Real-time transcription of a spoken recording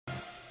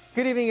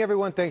Good evening,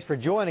 everyone. Thanks for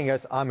joining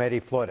us. I'm Eddie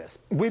Flores.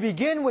 We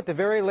begin with the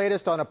very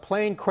latest on a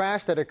plane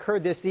crash that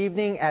occurred this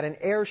evening at an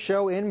air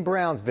show in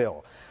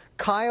Brownsville.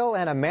 Kyle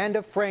and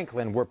Amanda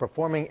Franklin were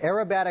performing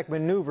aerobatic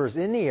maneuvers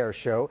in the air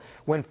show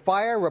when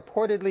fire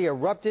reportedly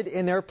erupted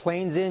in their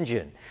plane's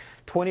engine.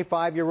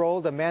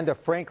 25-year-old Amanda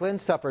Franklin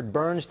suffered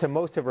burns to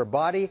most of her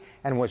body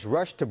and was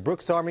rushed to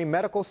Brooks Army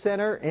Medical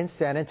Center in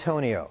San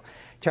Antonio.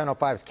 Channel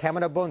 5's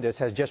Camila Bundes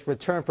has just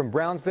returned from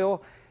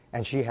Brownsville,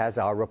 and she has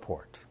our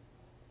report.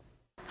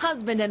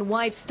 Husband and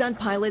wife stunt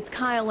pilots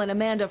Kyle and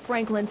Amanda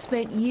Franklin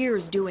spent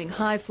years doing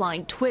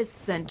high-flying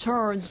twists and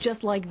turns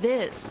just like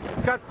this.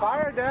 Got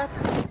fire, Dad.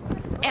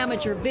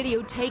 Amateur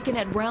video taken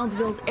at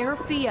Brownsville's Air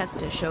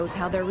Fiesta shows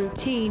how their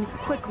routine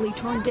quickly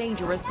turned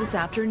dangerous this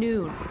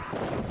afternoon.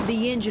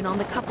 The engine on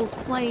the couple's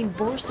plane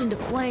burst into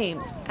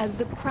flames as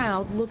the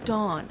crowd looked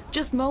on.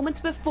 Just moments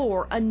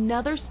before,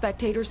 another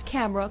spectator's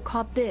camera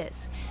caught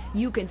this.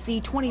 You can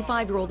see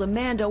 25-year-old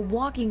Amanda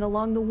walking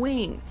along the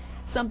wing.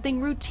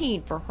 Something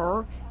routine for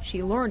her.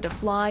 She learned to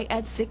fly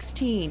at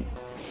 16.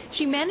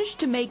 She managed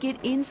to make it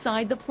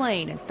inside the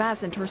plane and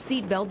fastened her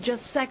seatbelt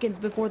just seconds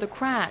before the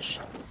crash.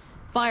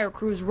 Fire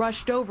crews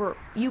rushed over.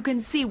 You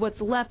can see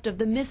what's left of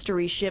the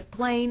mystery ship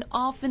plane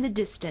off in the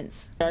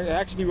distance. I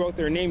actually wrote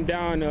their name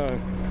down,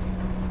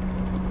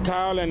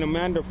 Kyle and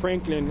Amanda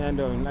Franklin,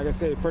 and like I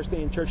said, first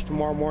day in church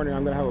tomorrow morning,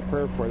 I'm going to have a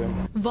prayer for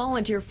them.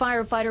 Volunteer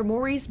firefighter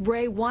Maurice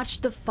Bray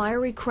watched the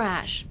fiery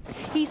crash.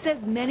 He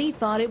says many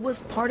thought it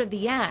was part of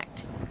the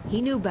act.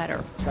 He knew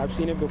better. I've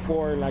seen it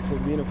before, like I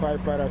said, being a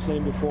firefighter, I've seen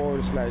it before.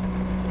 It's like,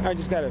 I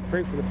just got to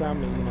pray for the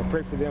family,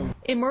 pray for them.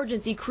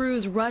 Emergency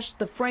crews rushed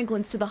the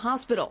Franklins to the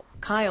hospital.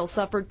 Kyle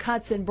suffered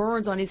cuts and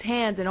burns on his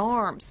hands and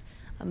arms.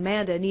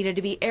 Amanda needed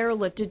to be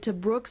airlifted to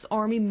Brooks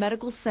Army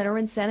Medical Center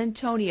in San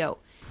Antonio.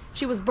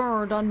 She was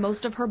burned on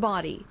most of her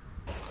body.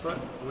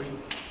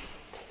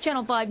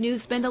 Channel 5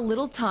 News spent a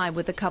little time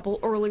with the couple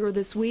earlier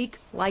this week.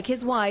 Like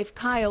his wife,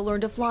 Kyle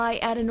learned to fly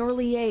at an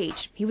early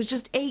age. He was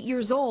just 8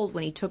 years old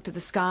when he took to the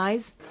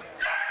skies.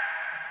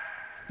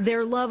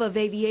 Their love of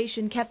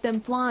aviation kept them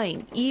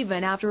flying,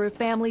 even after a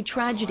family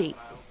tragedy.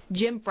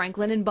 Jim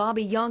Franklin and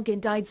Bobby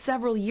Yonkin died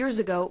several years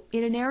ago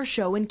in an air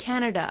show in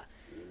Canada.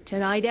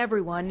 Tonight,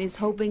 everyone is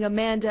hoping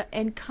Amanda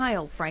and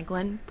Kyle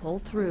Franklin pull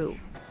through.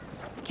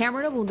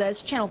 Camila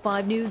Bundes, Channel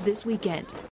 5 News this weekend.